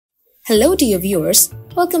Hello dear viewers,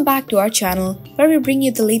 welcome back to our channel where we bring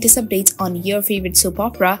you the latest updates on your favorite soap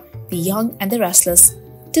opera, The Young and the Restless.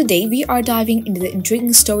 Today we are diving into the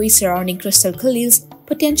intriguing story surrounding Christel Khalil's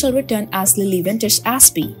potential return as Lily Winters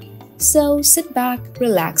Ashby. So sit back,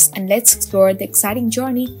 relax and let's explore the exciting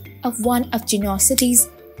journey of one of Genoa City's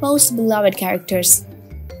most beloved characters.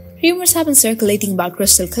 Rumors have been circulating about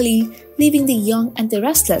Christel Khalil leaving The Young and the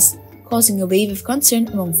Restless, causing a wave of concern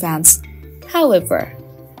among fans. However,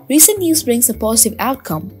 recent news brings a positive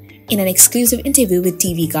outcome. In an exclusive interview with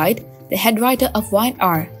TV Guide, the head writer of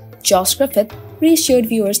Y&R, Griffith, reassured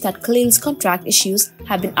viewers that Khalil's contract issues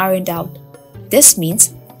have been ironed out. This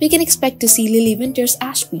means we can expect to see Lily Winters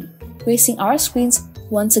Ashby gracing our screens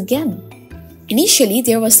once again. Initially,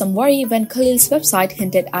 there was some worry when Khalil's website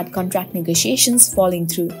hinted at contract negotiations falling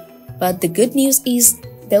through. But the good news is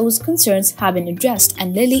those concerns have been addressed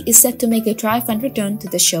and Lily is set to make a triumphant return to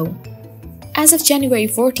the show. As of January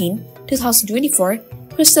 14, 2024,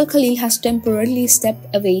 Christel Khalil has temporarily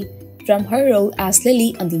stepped away from her role as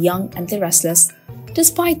Lily on The Young and the Restless.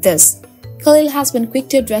 Despite this, Khalil has been quick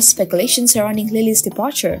to address speculation surrounding Lily's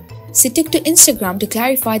departure. She took to Instagram to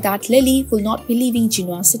clarify that Lily will not be leaving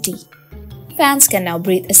Genoa City. Fans can now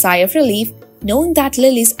breathe a sigh of relief knowing that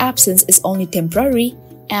Lily's absence is only temporary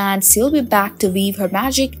and she'll be back to weave her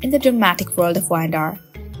magic in the dramatic world of Y&R.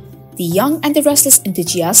 The Young and the Restless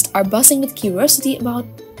enthusiasts are buzzing with curiosity about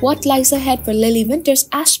what lies ahead for Lily Winters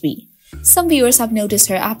Ashby. Some viewers have noticed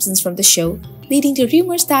her absence from the show, leading to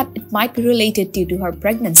rumors that it might be related due to her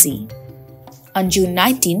pregnancy. On June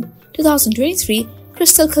 19, 2023,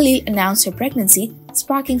 Christel Khalil announced her pregnancy,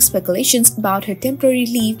 sparking speculations about her temporary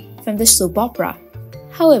leave from the soap opera.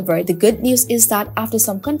 However, the good news is that after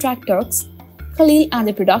some contract talks, Khalil and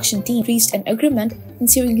the production team reached an agreement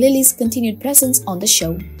ensuring Lily's continued presence on the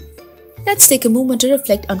show. Let's take a moment to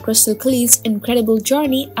reflect on Christel Khalil's incredible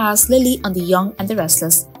journey as Lily on The Young and the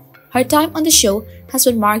Restless. Her time on the show has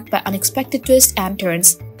been marked by unexpected twists and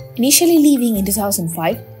turns. Initially leaving in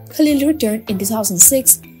 2005, Khalil returned in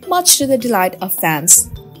 2006, much to the delight of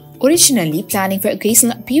fans. Originally planning for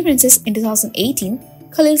occasional appearances in 2018,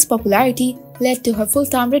 Khalil's popularity led to her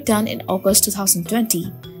full-time return in August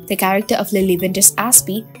 2020. The character of Lily Winters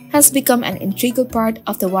Ashby has become an integral part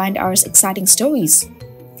of the Y&R's exciting stories.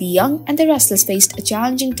 The Young and the Restless faced a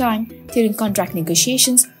challenging time during contract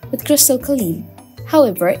negotiations with Christel Khalil.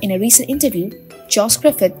 However, in a recent interview,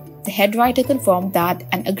 Griffith, the head writer, confirmed that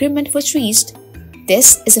an agreement was reached.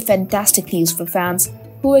 This is a fantastic news for fans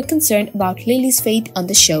who were concerned about Lily's fate on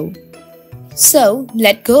the show. So,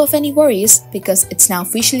 let go of any worries because it's now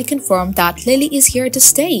officially confirmed that Lily is here to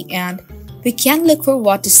stay and we can look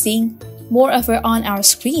forward to seeing more of her on our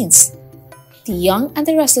screens. The Young and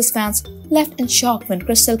the Restless fans left in shock when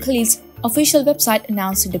Christel Khalil's official website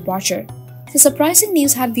announced her departure. The surprising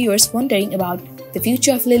news had viewers wondering about the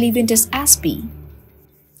future of Lily Winters Ashby.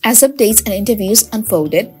 As updates and interviews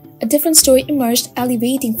unfolded, a different story emerged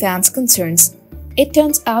alleviating fans' concerns. It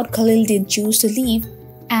turns out Khalil didn't choose to leave,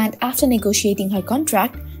 and after negotiating her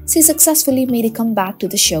contract, she successfully made a comeback to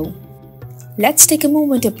the show. Let's take a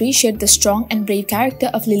moment to appreciate the strong and brave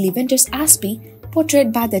character of Lily Winters Ashby,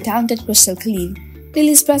 portrayed by the talented Christel Khalil.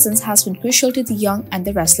 Lily's presence has been crucial to The Young and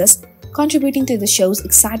the Restless, contributing to the show's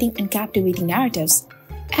exciting and captivating narratives.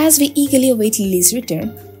 As we eagerly await Lily's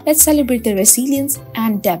return, let's celebrate the resilience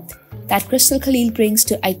and depth that Christel Khalil brings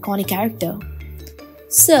to iconic character.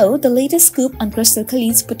 So, the latest scoop on Christel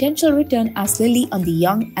Khalil's potential return as Lily on The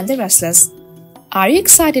Young and the Restless. Are you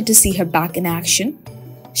excited to see her back in action?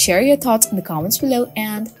 Share your thoughts in the comments below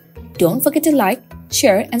and don't forget to like,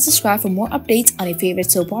 share and subscribe for more updates on your favorite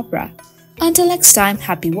soap opera. Until next time,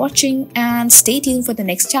 happy watching and stay tuned for the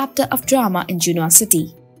next chapter of drama in Genoa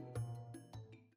City.